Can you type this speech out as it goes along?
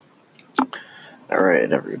All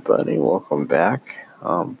right, everybody, welcome back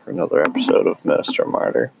for another episode of Minister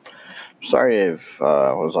Martyr. Sorry I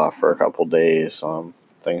was off for a couple days.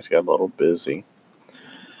 Things got a little busy.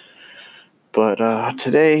 But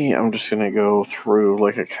today I'm just going to go through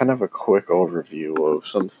like a kind of a quick overview of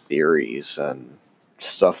some theories and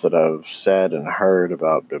stuff that I've said and heard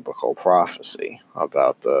about biblical prophecy,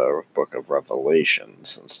 about the book of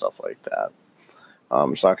Revelations and stuff like that.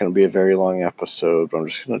 It's not going to be a very long episode, but I'm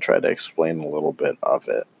just going to try to explain a little bit of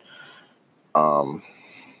it.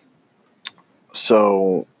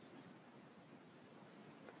 So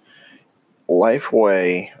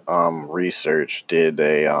Lifeway Research did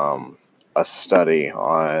a study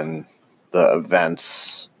on the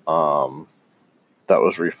events that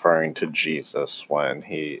was referring to Jesus when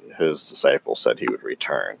his disciples said he would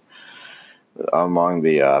return. Among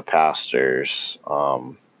the pastors,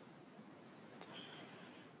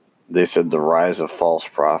 they said the rise of false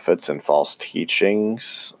prophets and false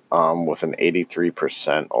teachings with an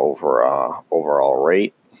 83% overall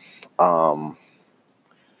rate.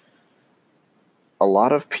 A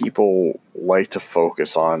lot of people like to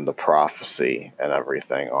focus on the prophecy and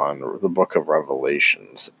everything, on the book of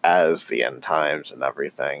Revelations as the end times and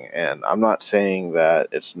everything. And I'm not saying that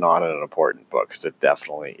it's not an important book, because it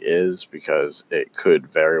definitely is, because it could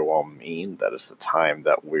very well mean that it's the time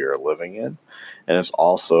that we are living in. And it's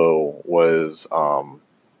also was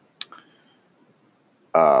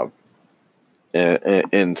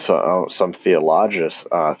in some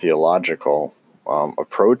theological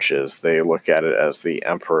approaches, they look at it as the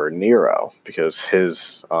Emperor Nero, because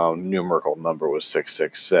his numerical number was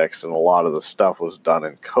 666, and a lot of the stuff was done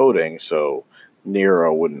in coding, so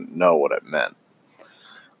Nero wouldn't know what it meant.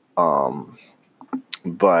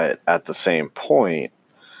 But at the same point,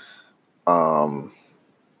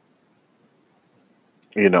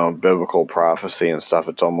 biblical prophecy and stuff,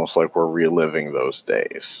 it's almost like we're reliving those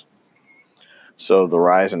days. So the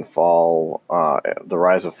rise of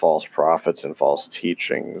false prophets and false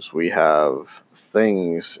teachings, we have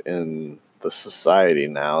things in the society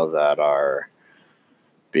now that are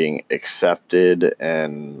being accepted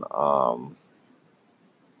and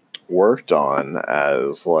worked on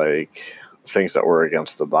as like things that were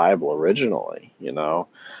against the Bible originally.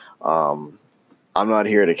 I'm not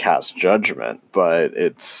here to cast judgment, but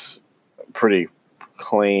it's pretty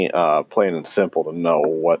plain and simple to know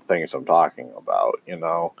what things I'm talking about,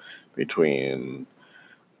 between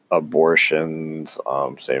abortions,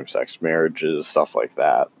 same-sex marriages, stuff like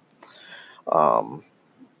that.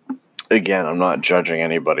 Again, I'm not judging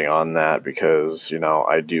anybody on that, because,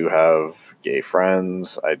 I do have gay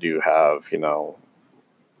friends. I do have,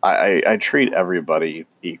 I treat everybody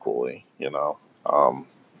equally,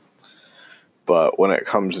 but when it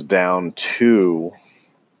comes down to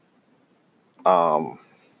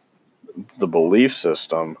the belief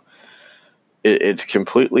system, it's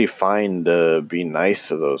completely fine to be nice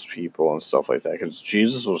to those people and stuff like that, because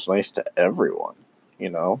Jesus was nice to everyone,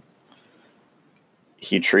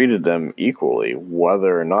 He treated them equally,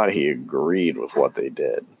 whether or not he agreed with what they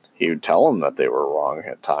did. He would tell them that they were wrong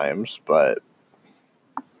at times, but,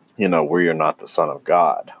 we're not the Son of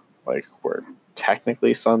God. Like, we're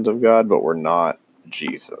technically sons of God, but we're not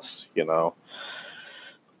Jesus,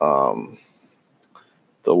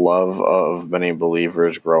 The love of many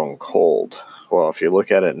believers growing cold. Well, if you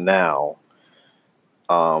look at it now,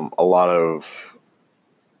 a lot of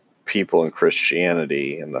people in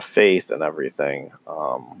Christianity and the faith and everything,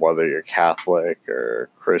 whether you're Catholic or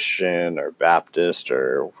Christian or Baptist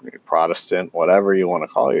or Protestant, whatever you want to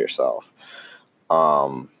call yourself,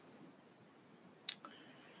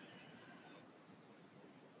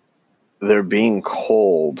 they're being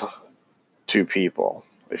cold to people.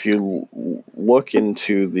 If you look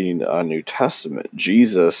into the New Testament,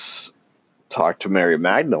 Jesus talked to Mary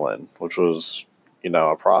Magdalene, which was,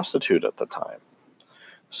 a prostitute at the time.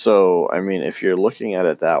 So, I mean, if you're looking at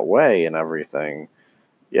it that way and everything,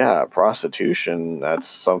 yeah, prostitution, that's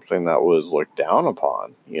something that was looked down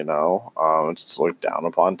upon, it's looked down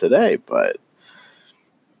upon today, but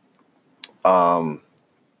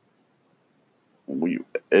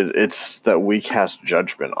it's that we cast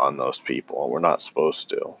judgment on those people. We're not supposed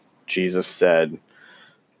to. Jesus said,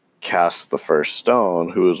 cast the first stone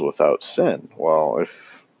who is without sin. Well, if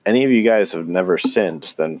any of you guys have never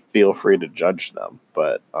sinned, then feel free to judge them.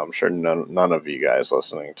 But I'm sure none of you guys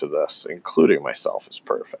listening to this, including myself, is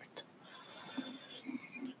perfect.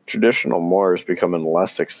 Traditional more is becoming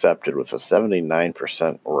less accepted with a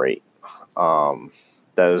 79% rate.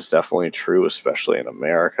 That is definitely true, especially in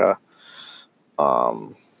America.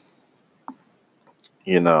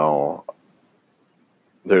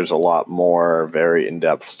 there's a lot more very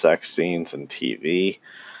in-depth sex scenes in TV.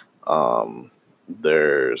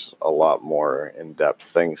 There's a lot more in-depth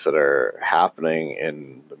things that are happening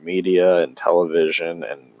in the media and television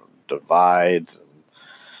and divides.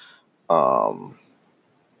 Um,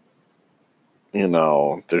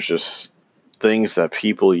 there's just things that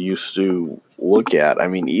people used to look at. I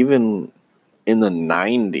mean, even in the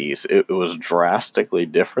 90s, it was drastically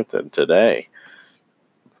different than today.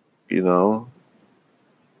 You know,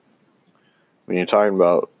 when you're talking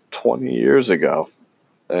about 20 years ago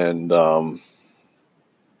and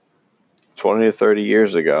 20 to 30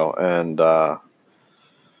 years ago, and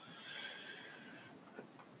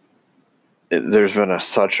there's been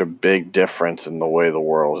such a big difference in the way the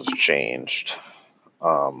world has changed.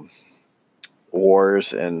 Um,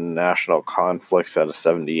 Wars and national conflicts at a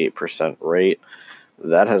 78% rate,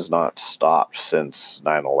 that has not stopped since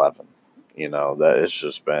 9/11. That has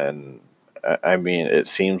just been, I mean, it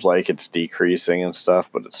seems like it's decreasing and stuff,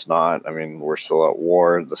 but it's not. I mean, we're still at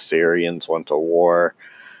war. The Syrians went to war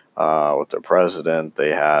with their president.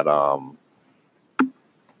 They had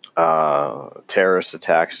terrorist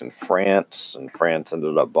attacks in France, and France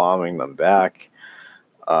ended up bombing them back.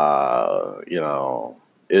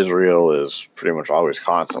 Israel is pretty much always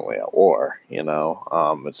constantly at war.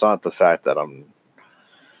 It's not the fact that I'm,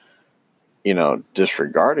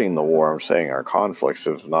 disregarding the war. I'm saying our conflicts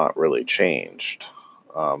have not really changed.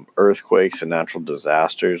 Earthquakes and natural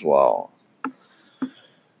disasters, well,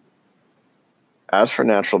 as for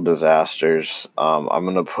natural disasters, I'm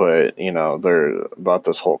going to put, they're about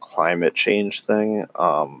this whole climate change thing.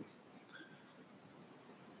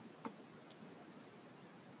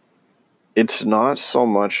 It's not so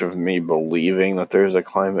much of me believing that there's a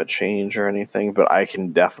climate change or anything, but I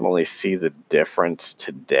can definitely see the difference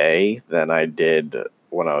today than I did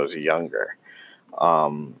when I was younger.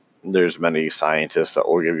 There's many scientists that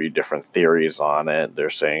will give you different theories on it. They're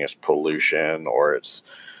saying it's pollution, or it's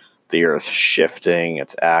the Earth shifting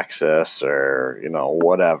its axis, or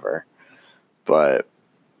whatever. But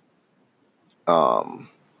um,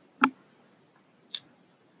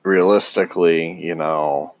 realistically,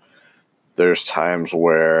 there's times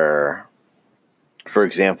where, for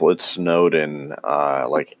example, it snowed in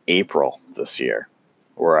like April this year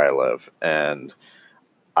where I live, and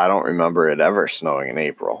I don't remember it ever snowing in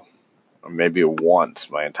April. Maybe once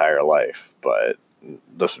my entire life, but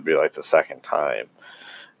this would be like the second time.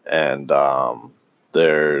 And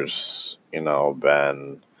there's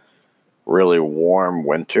been really warm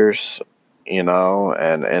winters,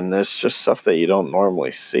 and it's just stuff that you don't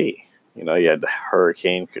normally see. You had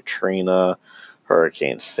Hurricane Katrina,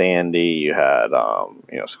 Hurricane Sandy, you had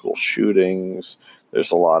school shootings.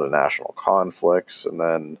 There's a lot of national conflicts, and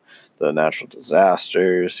then the natural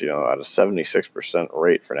disasters. At a 76%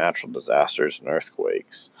 rate for natural disasters and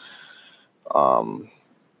earthquakes.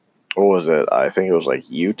 What was it? I think it was like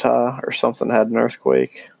Utah or something had an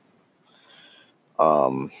earthquake.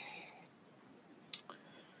 Um,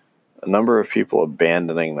 a number of people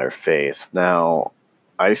abandoning their faith. Now,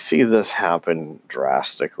 I see this happen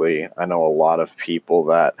drastically. I know a lot of people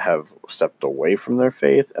that have stepped away from their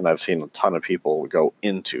faith, and I've seen a ton of people go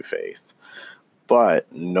into faith.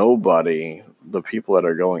 But nobody, the people that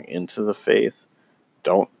are going into the faith,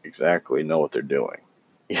 don't exactly know what they're doing.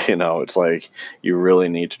 It's like you really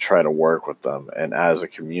need to try to work with them. And as a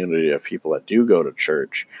community of people that do go to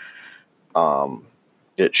church,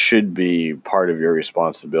 it should be part of your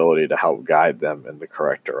responsibility to help guide them in the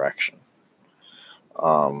correct direction.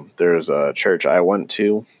 There's a church I went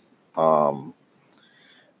to. Um,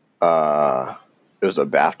 it was a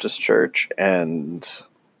Baptist church, and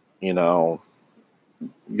you know,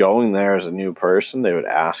 going there as a new person, they would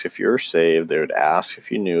ask if you were saved. They would ask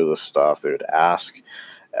if you knew the stuff. They would ask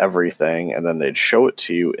everything, and then they'd show it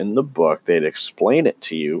to you in the book. They'd explain it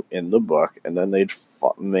to you in the book, and then they'd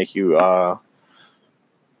make you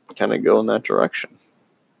kind of go in that direction.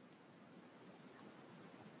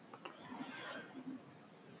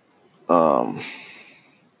 Um,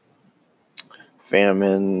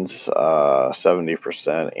 Famines,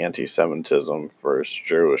 70% anti-Semitism for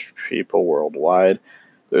Jewish people worldwide.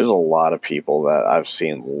 There's a lot of people that I've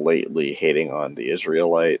seen lately hating on the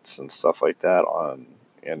Israelites and stuff like that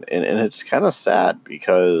and it's kind of sad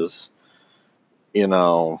because, you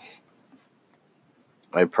know,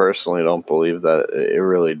 I personally don't believe that it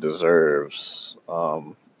really deserves,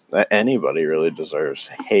 that anybody really deserves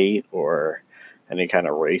hate or any kind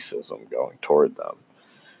of racism going toward them.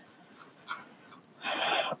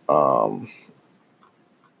 Um,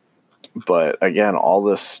 but again, all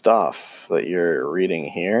this stuff that you're reading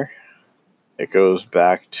here, it goes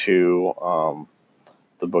back to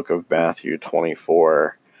the book of Matthew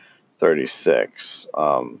 24, 36.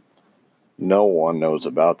 No one knows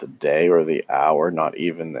about the day or the hour, not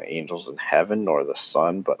even the angels in heaven, nor the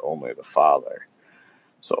Son, but only the Father.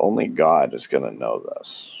 So only God is going to know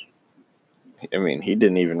this. I mean, he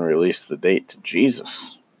didn't even release the date to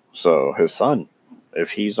Jesus. So his son,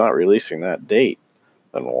 if he's not releasing that date,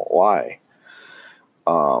 then why?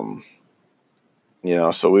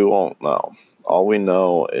 So we won't know. All we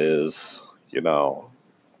know is,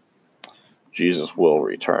 Jesus will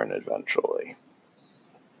return eventually.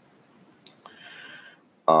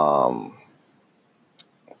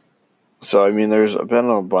 So, I mean, there's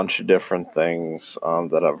been a bunch of different things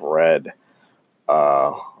that I've read,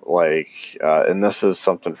 and this is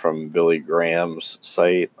something from Billy Graham's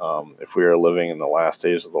site. If we are living in the last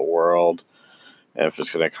days of the world, and if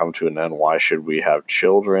it's going to come to an end, why should we have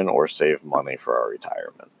children or save money for our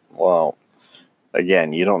retirement? Well,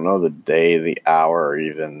 again, you don't know the day, the hour, or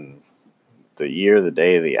even the year, the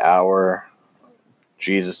day, the hour.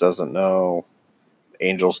 Jesus doesn't know.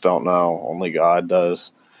 Angels don't know. Only God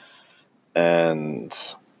does. And,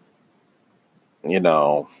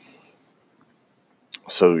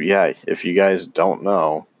 so yeah, if you guys don't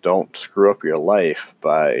know, don't screw up your life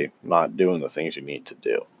by not doing the things you need to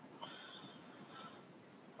do.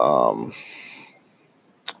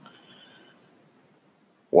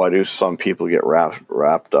 Why do some people get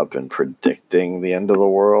wrapped up in predicting the end of the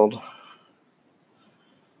world?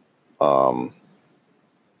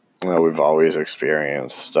 We've always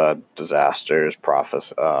experienced disasters,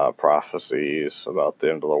 prophecies about the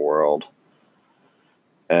end of the world.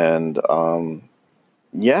 And,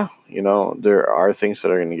 there are things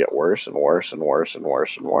that are going to get worse and worse and worse and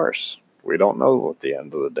worse and worse. We don't know what the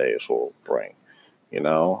end of the days will bring.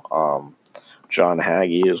 John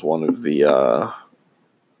Hagee is one of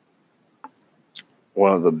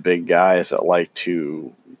the big guys that like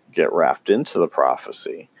to get wrapped into the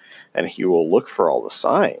prophecy, and he will look for all the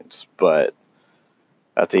signs, but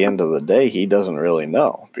at the end of the day, he doesn't really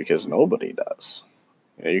know, because nobody does.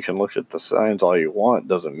 You can look at the signs all you want,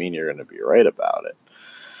 doesn't mean you're going to be right about it.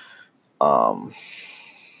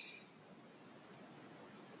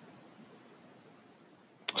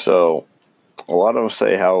 So a lot of them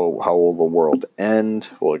say how will the world end?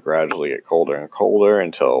 Will it gradually get colder and colder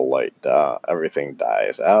until everything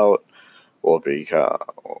dies out? Will it be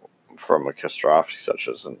from a catastrophe such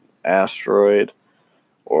as an asteroid?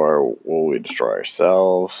 Or will we destroy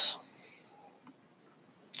ourselves?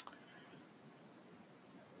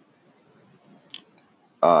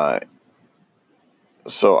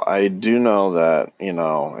 So I do know that,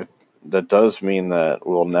 that does mean that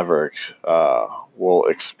we'll never will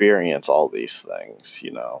experience all these things,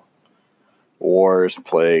 wars,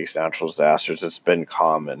 plagues, natural disasters. It's been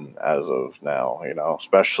common as of now,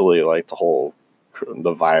 especially like the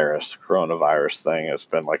coronavirus thing. It's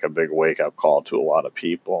been like a big wake up call to a lot of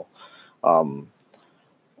people.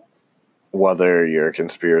 Whether you're a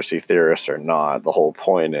conspiracy theorist or not, the whole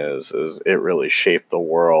point is it really shaped the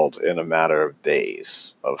world in a matter of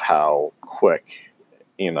days of how quick,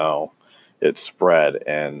 it spread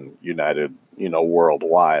and united,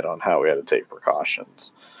 worldwide on how we had to take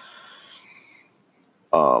precautions.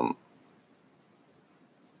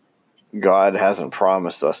 God hasn't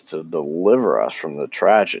promised us to deliver us from the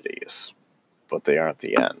tragedies, but they aren't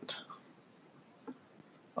the end.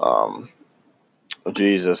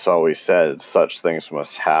 Jesus always said such things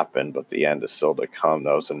must happen, but the end is still to come.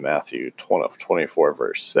 That was in Matthew 24,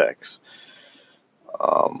 verse 6.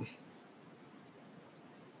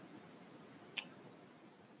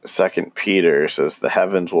 Second Peter says the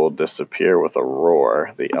heavens will disappear with a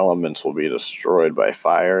roar, the elements will be destroyed by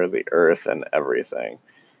fire, the earth and everything,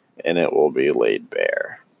 and it will be laid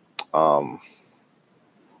bare.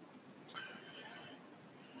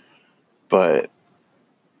 But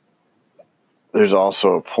there's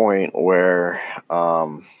also a point where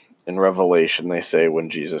in Revelation they say when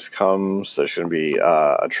Jesus comes, there's going to be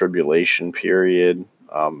a tribulation period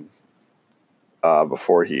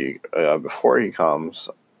before he comes.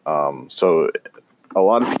 So a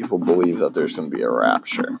lot of people believe that there's going to be a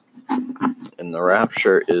rapture, and the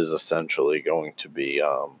rapture is essentially going to be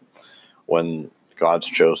when God's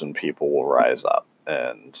chosen people will rise up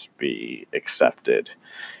and be accepted.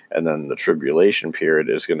 And then the tribulation period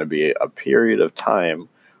is going to be a period of time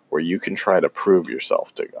where you can try to prove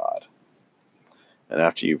yourself to God. And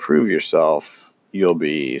after you prove yourself, you'll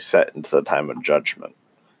be set into the time of judgment.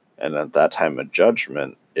 And at that time of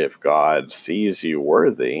judgment, if God sees you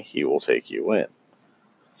worthy, he will take you in.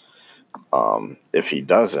 If he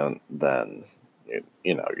doesn't, then,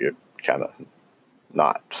 you're kind of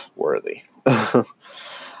not worthy.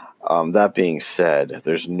 That being said,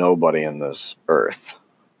 there's nobody in this earth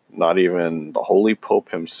not even the Holy Pope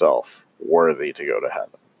himself, worthy to go to heaven.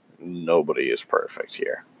 Nobody is perfect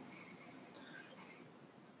here.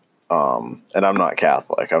 And I'm not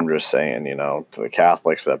Catholic. I'm just saying, to the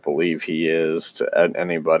Catholics that believe he is, to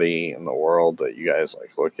anybody in the world that you guys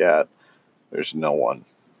look at, there's no one.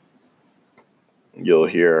 You'll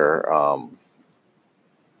hear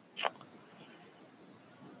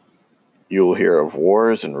of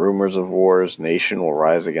wars and rumors of wars. Nation will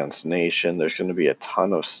rise against nation. There's going to be a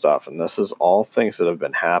ton of stuff, and this is all things that have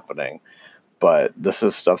been happening, but this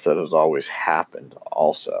is stuff that has always happened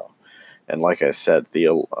also. And like I said,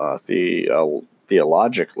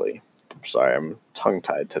 theologically, sorry, I'm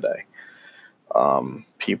tongue-tied today.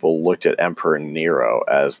 People looked at Emperor Nero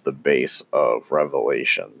as the base of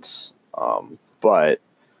Revelations, but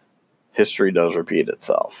history does repeat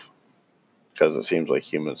itself, because it seems like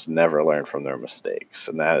humans never learn from their mistakes,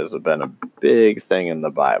 and that has been a big thing in the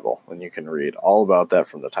Bible, and you can read all about that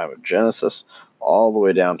from the time of Genesis all the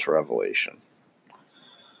way down to Revelation.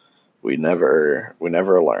 We never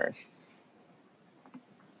learn.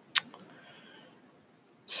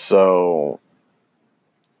 So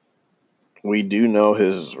we do know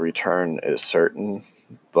his return is certain,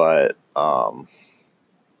 but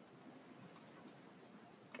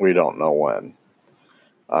we don't know when.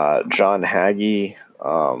 John Hagee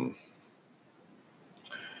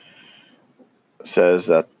says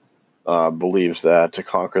that believes that to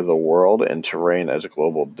conquer the world and to reign as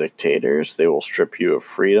global dictators, they will strip you of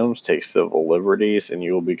freedoms, take civil liberties, and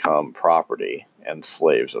you will become property and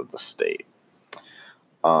slaves of the state.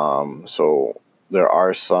 So there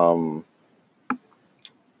are some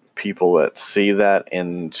people that see that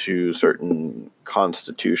into certain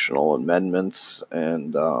constitutional amendments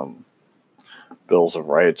and bills of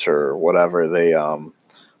rights or whatever.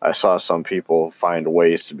 I saw some people find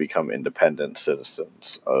ways to become independent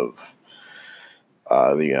citizens of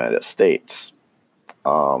the United States,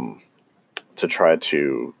 to try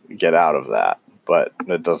to get out of that. But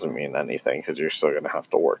it doesn't mean anything, because you're still going to have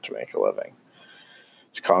to work to make a living.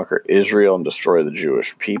 To conquer Israel and destroy the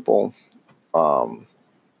Jewish people.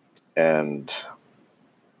 And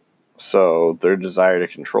so their desire to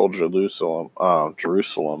control Jerusalem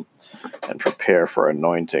and prepare for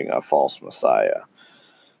anointing a false Messiah.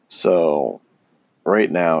 So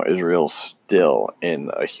right now, Israel's still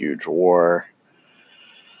in a huge war,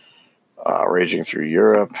 raging through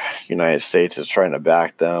Europe. United States is trying to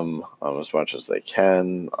back them as much as they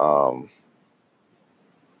can.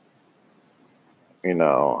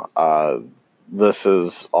 This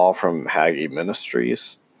is all from Hagee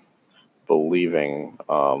Ministries, believing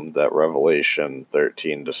that Revelation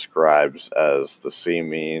 13 describes as the sea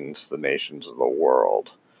means the nations of the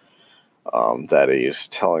world. That he's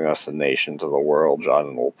telling us the nations of the world,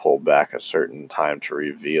 John will pull back a certain time to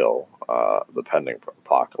reveal the pending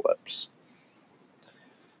apocalypse.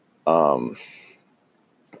 The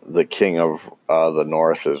king of the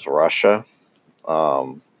north is Russia.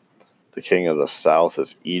 The king of the south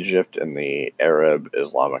is Egypt and the Arab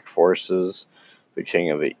Islamic forces. The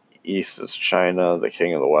king of the east is China. The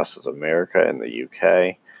king of the west is America and the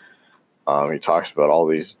UK. He talks about all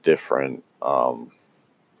these different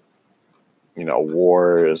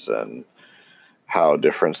wars and how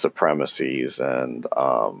different supremacies and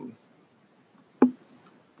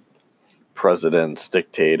presidents,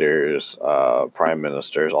 dictators, prime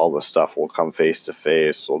ministers, all this stuff will come face to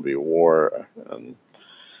face. There'll be war. And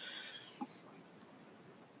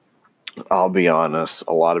I'll be honest,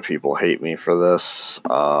 a lot of people hate me for this.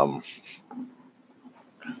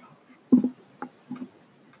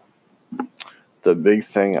 The big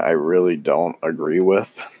thing I really don't agree with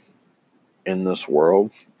in this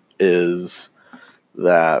world is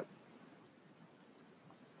that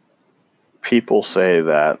people say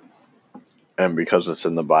that, and because it's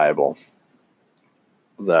in the Bible,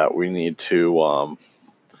 that we need to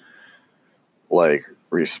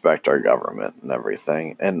respect our government and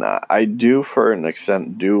everything. And I do, for an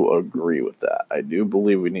extent, do agree with that. I do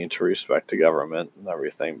believe we need to respect the government and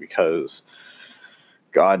everything, because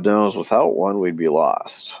God knows without one we'd be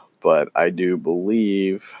lost. But I do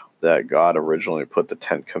believe that God originally put the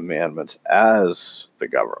 10 Commandments as the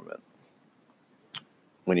government.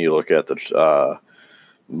 When you look at the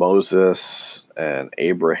Moses and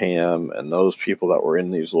Abraham and those people that were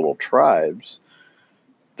in these little tribes,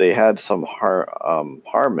 they had some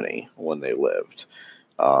harmony when they lived.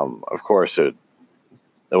 Of course, it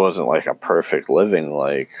wasn't like a perfect living.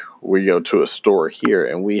 Like, we go to a store here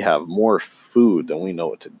and we have more food than we know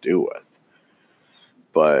what to do with.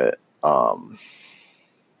 But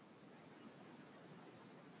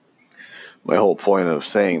my whole point of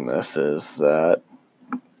saying this is that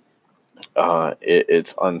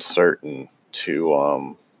it's uncertain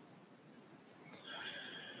to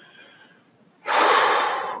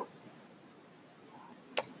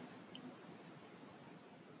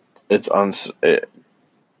it's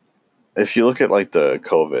if you look at like the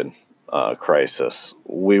COVID crisis,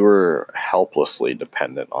 we were helplessly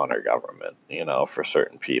dependent on our government. For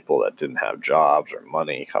certain people that didn't have jobs or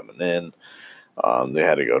money coming in, they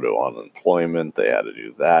had to go to unemployment. They had to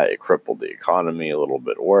do that. It crippled the economy a little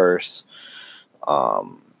bit worse.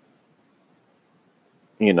 Um,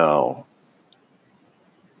 you know,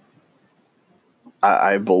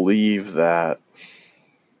 I believe that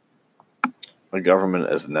a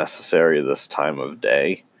government is necessary this time of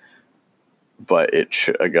day, but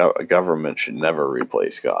a government should never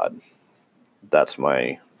replace God. That's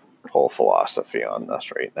my whole philosophy on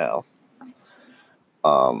this right now.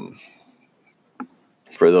 Um,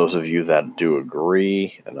 for those of you that do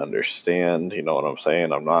agree and understand, you know what I'm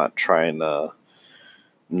saying? I'm not trying to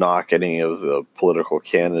knock any of the political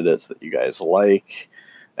candidates that you guys like,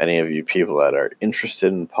 any of you people that are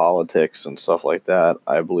interested in politics and stuff like that.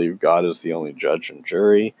 I believe God is the only judge and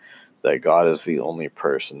jury, that God is the only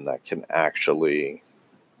person that can actually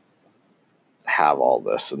have all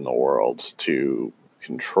this in the world to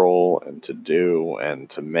control and to do and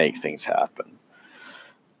to make things happen.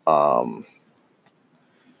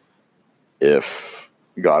 If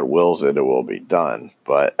God wills it, it will be done.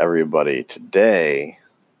 But everybody today,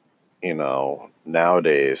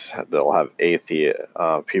 nowadays they'll have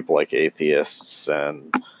people like atheists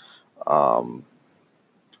and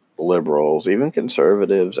liberals, even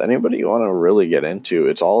conservatives, anybody you want to really get into.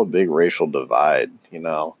 It's all a big racial divide.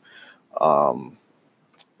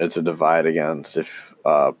 It's a divide against if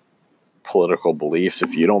political beliefs.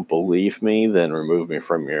 If you don't believe me, then remove me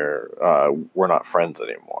from your. We're not friends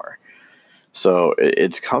anymore. So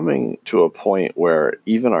it's coming to a point where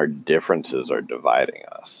even our differences are dividing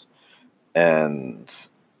us. And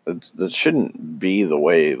that shouldn't be the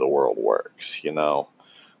way the world works.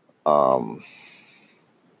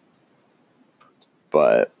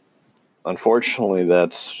 But unfortunately,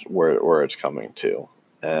 that's where it's coming to.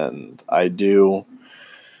 And I do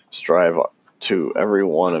strive to every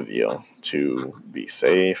one of you to be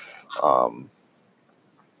safe,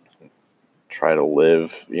 try to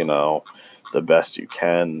live, the best you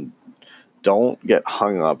can. Don't get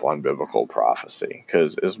hung up on biblical prophecy,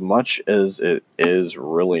 because as much as it is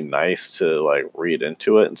really nice to like read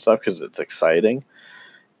into it and stuff because it's exciting,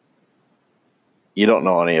 you don't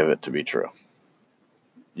know any of it to be true.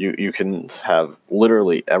 You can have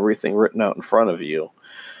literally everything written out in front of you,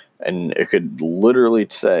 and it could literally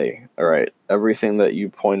say, all right, everything that you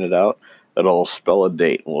pointed out, it'll spell a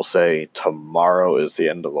date and will say tomorrow is the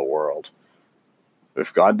end of the world.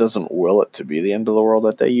 If God doesn't will it to be the end of the world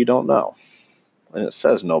that day, you don't know. And it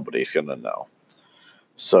says nobody's going to know.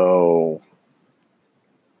 So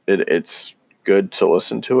it's good to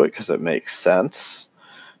listen to it because it makes sense.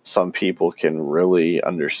 Some people can really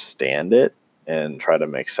understand it and try to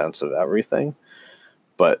make sense of everything.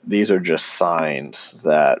 But these are just signs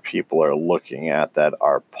that people are looking at that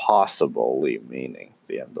are possibly meaning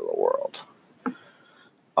the end of the world.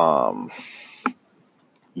 Um,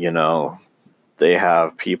 they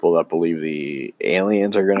have people that believe the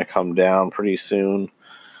aliens are going to come down pretty soon.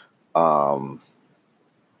 By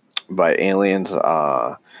aliens,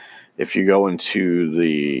 if you go into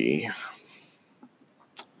the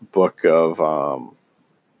book of,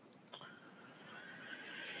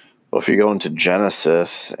 if you go into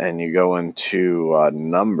Genesis and you go into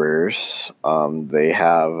Numbers, they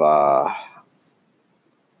have,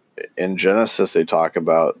 in Genesis, they talk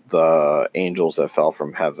about the angels that fell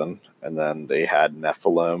from heaven, and then they had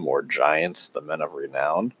Nephilim, or giants, the men of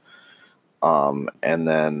renown. And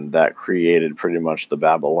then that created pretty much the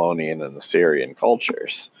Babylonian and Assyrian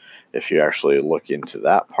cultures. If you actually look into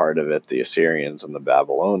that part of it, the Assyrians and the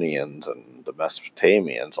Babylonians and the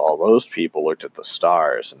Mesopotamians, all those people looked at the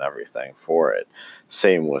stars and everything for it.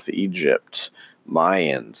 Same with Egypt,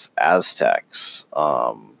 Mayans, Aztecs,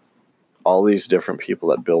 all these different people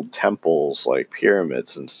that build temples like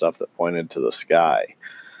pyramids and stuff that pointed to the sky.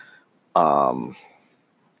 Some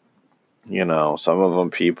of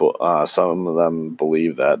them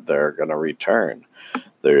believe that they're going to return.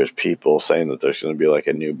 There's people saying that there's going to be like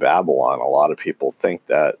a new Babylon. A lot of people think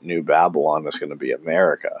that new Babylon is going to be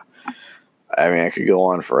America. I mean, I could go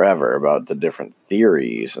on forever about the different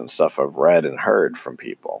theories and stuff I've read and heard from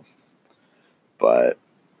people. But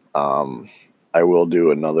I will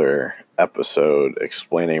do another episode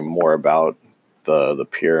explaining more about the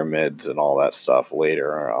pyramids and all that stuff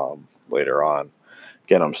later on.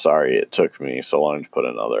 Again, I'm sorry it took me so long to put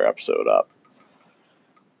another episode up.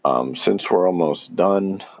 Since we're almost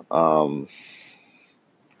done,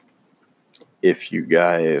 if you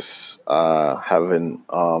guys haven't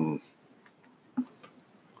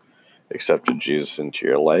accepted Jesus into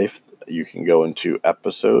your life, you can go into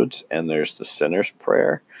episodes and there's the sinner's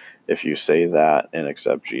prayer. If you say that and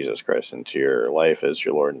accept Jesus Christ into your life as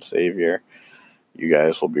your Lord and Savior, you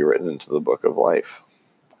guys will be written into the book of life.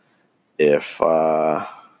 If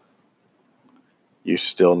you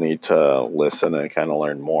still need to listen and kind of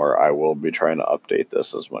learn more, I will be trying to update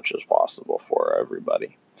this as much as possible for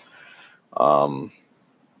everybody.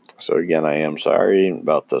 So again, I am sorry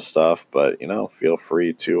about this stuff, but feel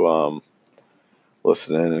free to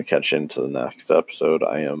listen in and catch into the next episode.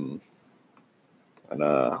 I am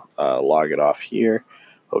gonna log it off here.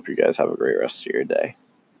 Hope you guys have a great rest of your day.